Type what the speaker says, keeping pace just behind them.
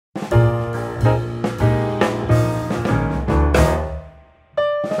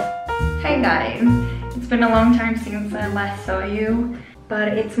been a long time since I last saw you, but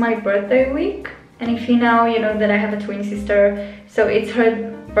it's my birthday week. And if you know that I have a twin sister, so it's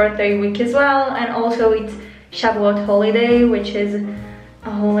her birthday week as well. And also it's Shavuot holiday, which is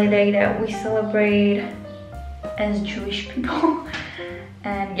a holiday that we celebrate as Jewish people.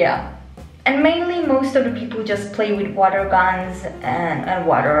 And yeah, and mainly most of the people just play with water guns and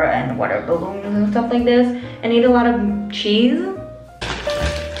water balloons and stuff like this, and eat a lot of cheese.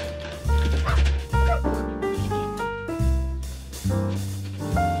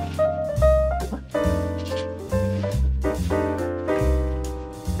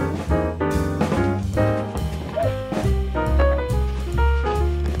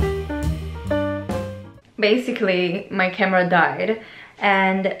 Basically, my camera died,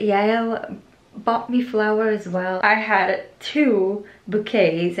 and Yael bought me flowers as well. I had 2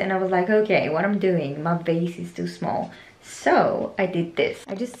 bouquets, and I was like, okay, what I'm doing, my vase is too small. So I did this.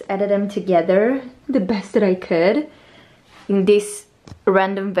 I just added them together the best that I could in this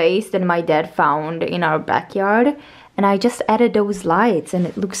random vase that my dad found in our backyard. And I just added those lights, and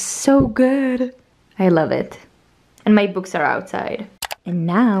it looks so good. I love it. And my books are outside. And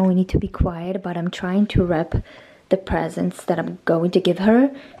now we need to be quiet, but I'm trying to wrap the presents that I'm going to give her.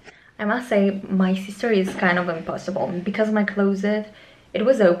 I must say, my sister is kind of impossible because my closet, it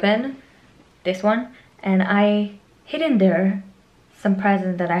was open, this one, and I hid in there some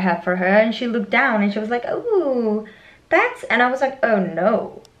presents that I have for her, and she looked down and she was like, oh, that's, and I was like, oh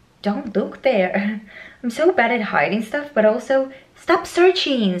no, don't look there. I'm so bad at hiding stuff, but also stop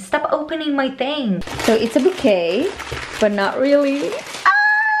searching, stop opening my thing. So it's a bouquet, but not really. Ah,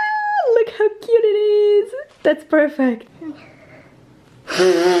 look how cute it is. That's perfect.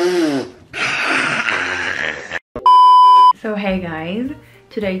 So hey guys,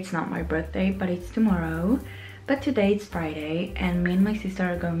 today it's not my birthday, but it's tomorrow. But today it's Friday, and me and my sister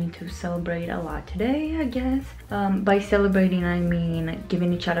are going to celebrate a lot today, I guess. By celebrating, I mean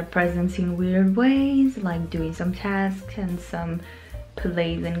giving each other presents in weird ways, like doing some tasks and some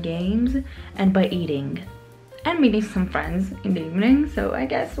plays and games, and by eating and meeting some friends in the evening. So I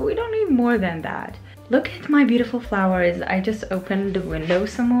guess we don't need more than that. Look at my beautiful flowers. I just opened the window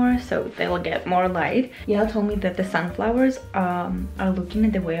some more so they'll get more light. Yael told me that the sunflowers are looking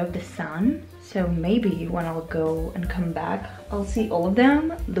at the way of the sun. So maybe when I'll go and come back, I'll see all of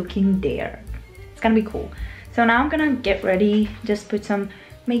them looking there. It's gonna be cool. So now I'm gonna get ready, just put some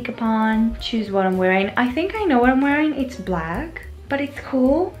makeup on, choose what I'm wearing. I think I know what I'm wearing. It's black, but it's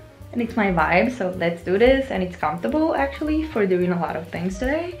cool and it's my vibe. So let's do this, and it's comfortable actually for doing a lot of things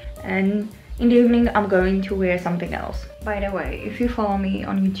today. And in the evening, I'm going to wear something else. By the way, if you follow me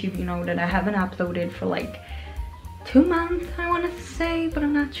on YouTube, you know that I haven't uploaded for like 2 months, I want to say, but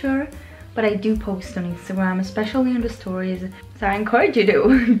I'm not sure. But I do post on Instagram, especially on the stories. So I encourage you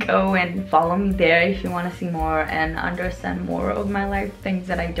to go and follow me there if you want to see more and understand more of my life, things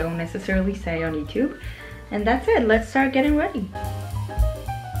that I don't necessarily say on YouTube. And that's it, let's start getting ready.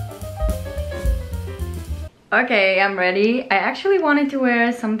 Okay, I'm ready. I actually wanted to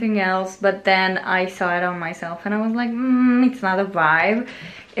wear something else, but then I saw it on myself and I was like, it's not a vibe.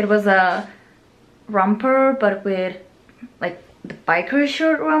 It was a romper, but with like the biker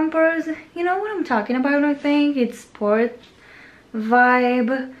shirt rompers. You know what I'm talking about, I think. It's sport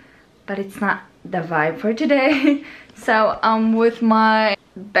vibe, but it's not the vibe for today. So I'm with my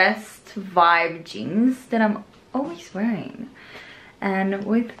best vibe jeans that I'm always wearing. And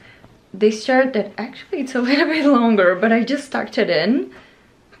with this shirt that actually it's a little bit longer, but I just tucked it in,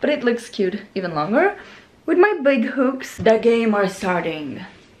 but it looks cute even longer. With my big hooks. The game are starting.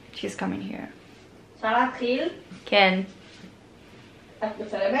 She's coming here. Shall I kill? Ken. After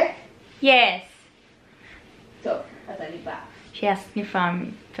Yes. So, as I back. She asked me if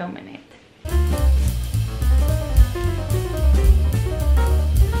I'm filming it.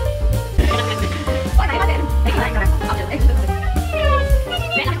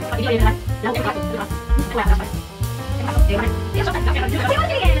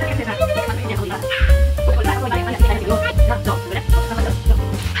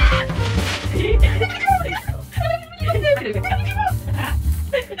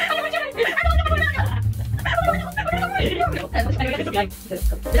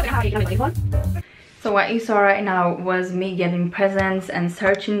 So what you saw right now was me getting presents and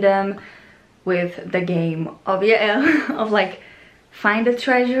searching them with the game of Yael, of like find a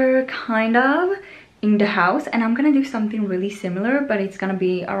treasure kind of in the house. And I'm gonna do something really similar, but it's gonna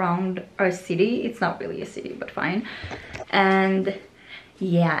be around our city. It's not really a city, but fine. And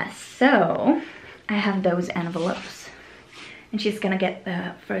yeah, so I have those envelopes and she's gonna get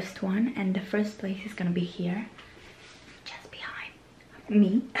the first one, and the first place is gonna be here just behind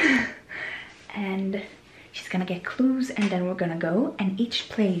me. And she's gonna get clues and then we're gonna go, and each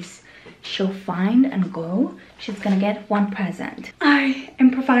place she'll find and go, she's gonna get one present. I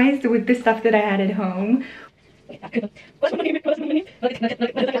improvised with the stuff that I had at home.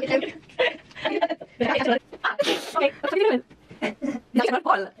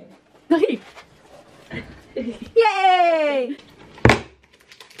 Yay!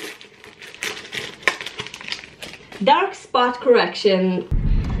 Dark spot correction.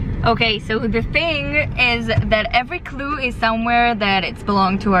 Okay, so the thing is that every clue is somewhere that it's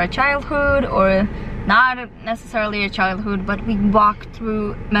belonged to our childhood or not necessarily a childhood, but we walked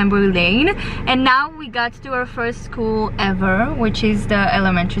through memory lane, and now we got to our first school ever, which is the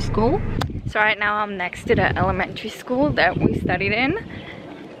elementary school. So right now I'm next to the elementary school that we studied in.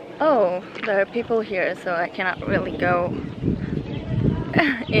 Oh, there are people here, so I cannot really go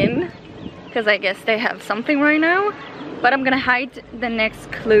in because I guess they have something right now. But I'm gonna hide the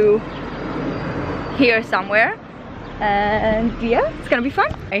next clue here somewhere. And yeah, it's gonna be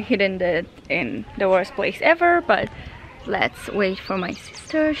fun. I hidden it in the worst place ever, but let's wait for my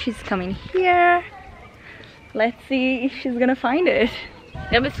sister. She's coming here. Let's see if she's gonna find it.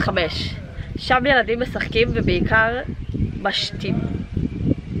 רבס 5. שם ילדים משחקים ובעיקר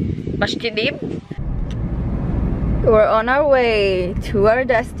משתינים. We're on our way to our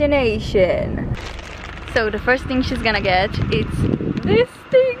destination. So the first thing she's gonna get is this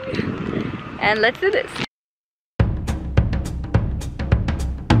thing. And let's do this.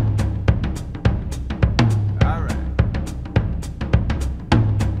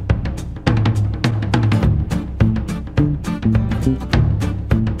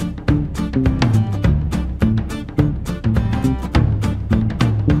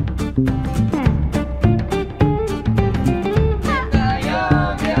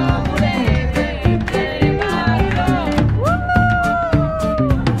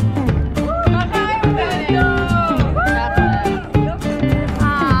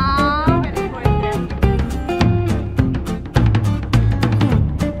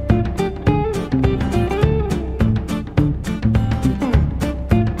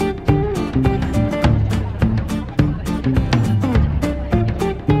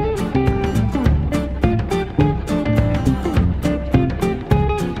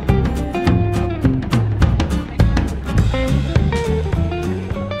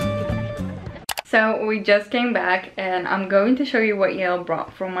 So we just came back and I'm going to show you what Yael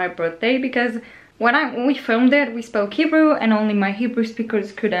brought for my birthday, because when we filmed it, we spoke Hebrew and only my Hebrew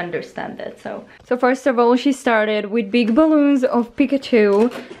speakers could understand it. So first of all, she started with big balloons of Pikachu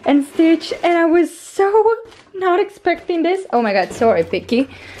and Stitch, and I was so not expecting this. Oh my god, sorry Picky.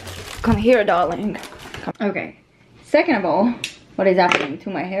 Come here, darling. Come. Okay. Second of all, what is happening to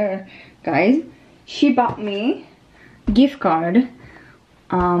my hair, guys? She bought me a gift card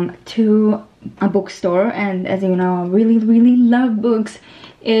to a bookstore, and as you know, I really love books.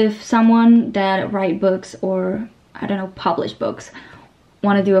 If someone that write books or I don't know, publish books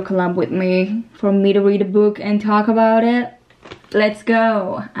want to do a collab with me for me to read a book and talk about it, let's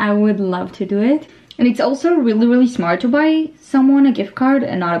go. I would love to do it. And it's also really smart to buy someone a gift card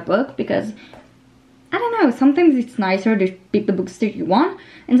and not a book, because I don't know, sometimes it's nicer to pick the books that you want,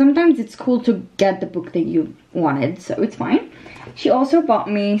 and sometimes it's cool to get the book that you wanted, so it's fine. She also bought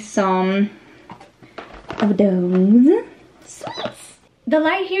me some of those. The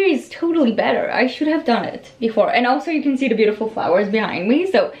light here is totally better. I should have done it before. And also you can see the beautiful flowers behind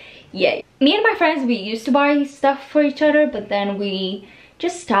me, so yay. Me and my friends, we used to buy stuff for each other, but then we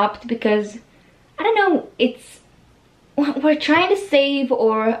just stopped because, I don't know, we're trying to save,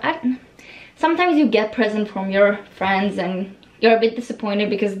 or sometimes you get presents from your friends and you're a bit disappointed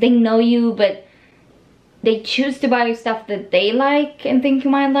because they know you, but they choose to buy you stuff that they like and think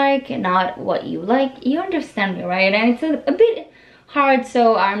you might like and not what you like. You understand me, right? And it's a bit hard,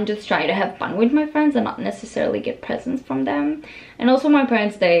 so I'm just trying to have fun with my friends and not necessarily get presents from them. And also my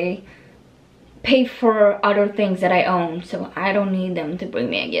parents, they pay for other things that I own, so I don't need them to bring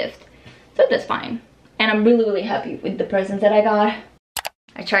me a gift. So that's fine. And I'm really happy with the presents that I got.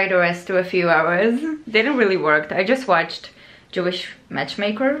 I tried to rest for a few hours. Didn't really work. I just watched Jewish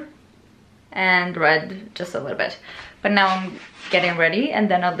Matchmaker and read just a little bit. But now I'm getting ready, and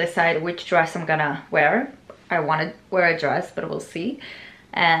then I'll decide which dress I'm gonna wear. I want to wear a dress, but we'll see.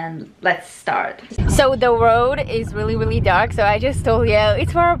 And let's start. So the road is really dark, so I just told you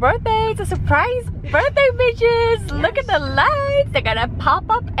it's for our birthday. It's a surprise birthday, bitches. Look at the lights. They're gonna pop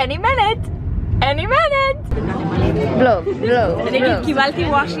up any minute. Any minute. Blow. קיבלתי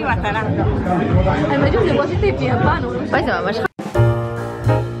וושי מתנה. האמת שזה וושי טיפי יפן. וואי, זה ממש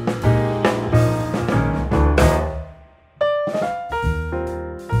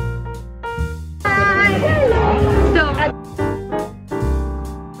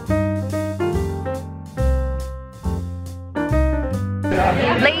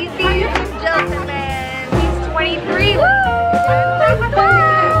Ladies and gentlemen, he's 23. Woo!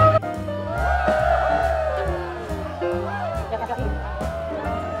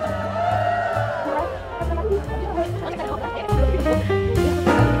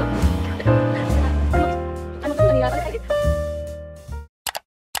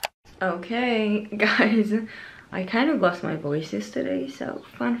 Okay, guys, I kind of lost my voice yesterday, so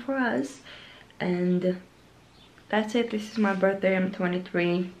fun for us. And that's it. This is my birthday. I'm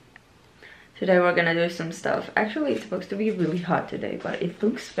 23. Today we're gonna do some stuff. Actually, it's supposed to be really hot today, but it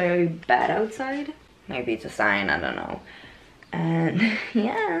looks very bad outside. Maybe it's a sign, I don't know. And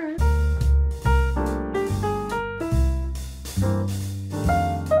yeah.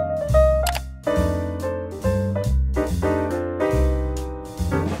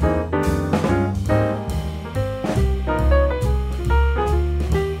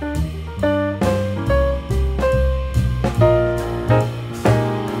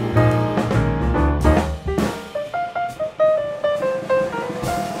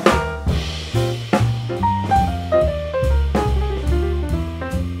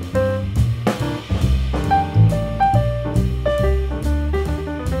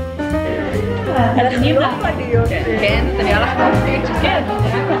 כן, זה נראה לך קומפליט שכן.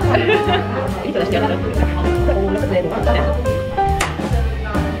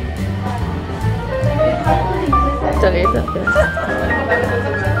 תראי את זה.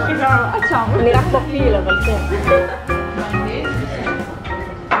 נראה כמו פיל, אבל כן.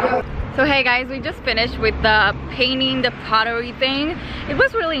 So hey guys, we just finished with the painting the pottery thing. It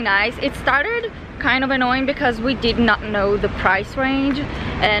was really nice. It started kind of annoying because we did not know the price range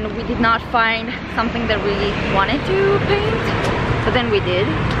and we did not find something that we wanted to paint, but then we did,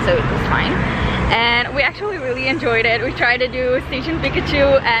 so it was fine. And we actually really enjoyed it. We tried to do Station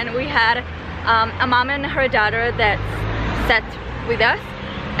Pikachu and we had a mom and her daughter that sat with us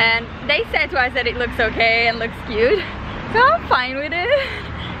and they said to us that it looks okay and looks cute, so I'm fine with it.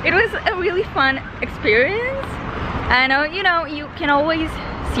 It was a really fun experience. I know, you know, you can always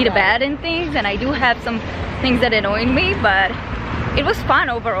see the bad in things, and I do have some things that annoyed me, but it was fun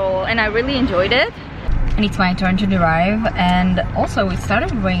overall and I really enjoyed it. And it's my turn to drive, and also it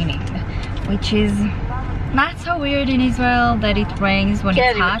started raining, which is not so weird in Israel that it rains when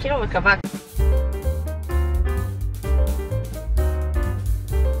it's hot.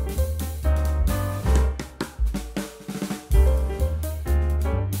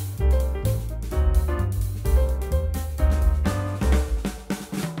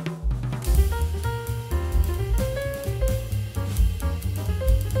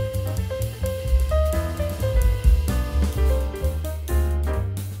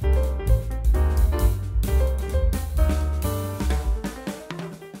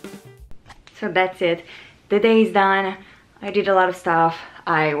 So that's it. The day is done. I did a lot of stuff.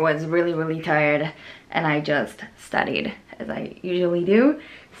 I was really tired and I just studied as I usually do.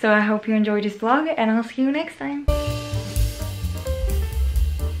 So I hope you enjoyed this vlog and I'll see you next time.